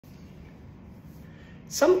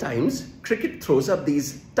Sometimes cricket throws up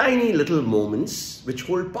these tiny little moments which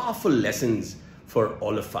hold powerful lessons for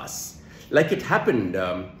all of us. Like it happened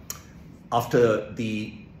after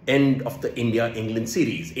the end of the India-England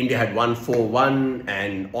series. India had won 4-1,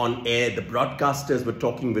 and on air the broadcasters were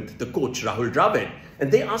talking with the coach Rahul,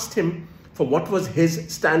 and they asked him for what was his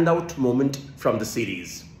standout moment from the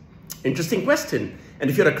series. Interesting question. And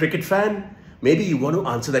if you're a cricket fan, maybe you want to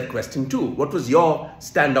answer that question too. What was your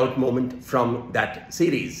standout moment from that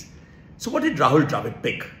series? So what did Rahul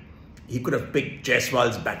pick? He could have picked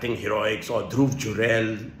Jaiswal's batting heroics, or Dhruv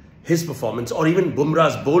Jurel, his performance, or even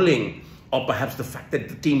Bumrah's bowling, or perhaps the fact that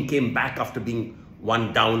the team came back after being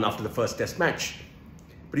one down after the first test match.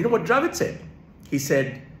 But you know what Dravid said? He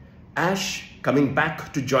said, Ash coming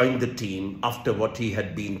back to join the team after what he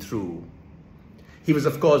had been through. He was,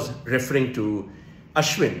 of course, referring to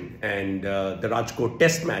Ashwin and the Rajkot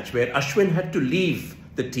test match, where Ashwin had to leave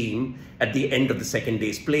the team at the end of the second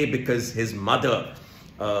day's play because his mother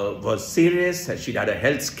was serious, she'd had a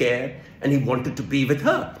health scare, and he wanted to be with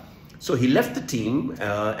her. So he left the team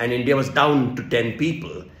and India was down to 10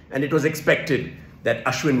 people, and it was expected that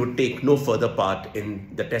Ashwin would take no further part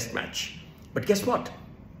in the test match. But guess what?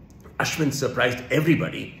 Ashwin surprised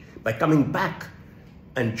everybody by coming back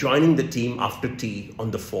and joining the team after tea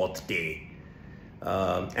on the fourth day.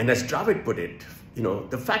 And as Dravid put it, you know,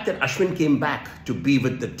 the fact that Ashwin came back to be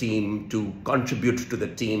with the team, to contribute to the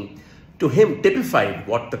team, to him typified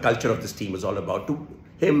what the culture of this team was all about. To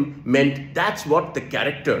him meant that's what the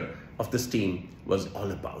character of this team was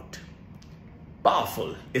all about.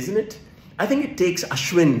 Powerful, isn't it? I think it takes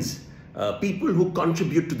Ashwin's people who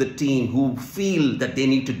contribute to the team, who feel that they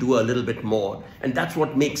need to do a little bit more, and that's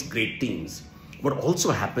what makes great teams. What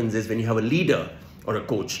also happens is when you have a leader or a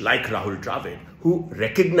coach like Rahul Dravid who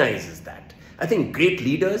recognizes that. I think great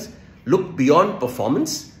leaders look beyond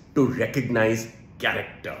performance to recognize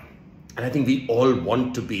character. And I think we all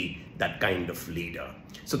want to be that kind of leader.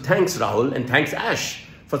 So thanks Rahul, and thanks Ash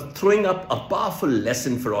for throwing up a powerful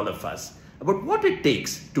lesson for all of us about what it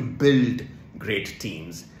takes to build great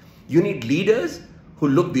teams. You need leaders who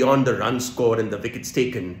look beyond the run score and the wickets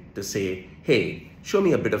taken to say, hey, show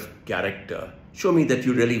me a bit of character. Show me that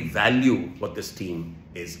you really value what this team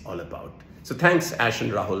is all about. So thanks Ash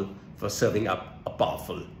and Rahul for serving up a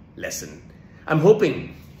powerful lesson. I'm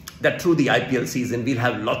hoping that through the IPL season, we'll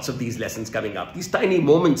have lots of these lessons coming up. These tiny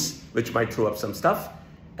moments which might throw up some stuff.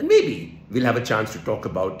 And maybe we'll have a chance to talk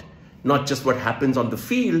about not just what happens on the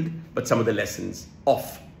field, but some of the lessons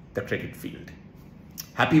off the cricket field.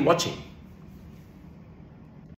 Happy watching.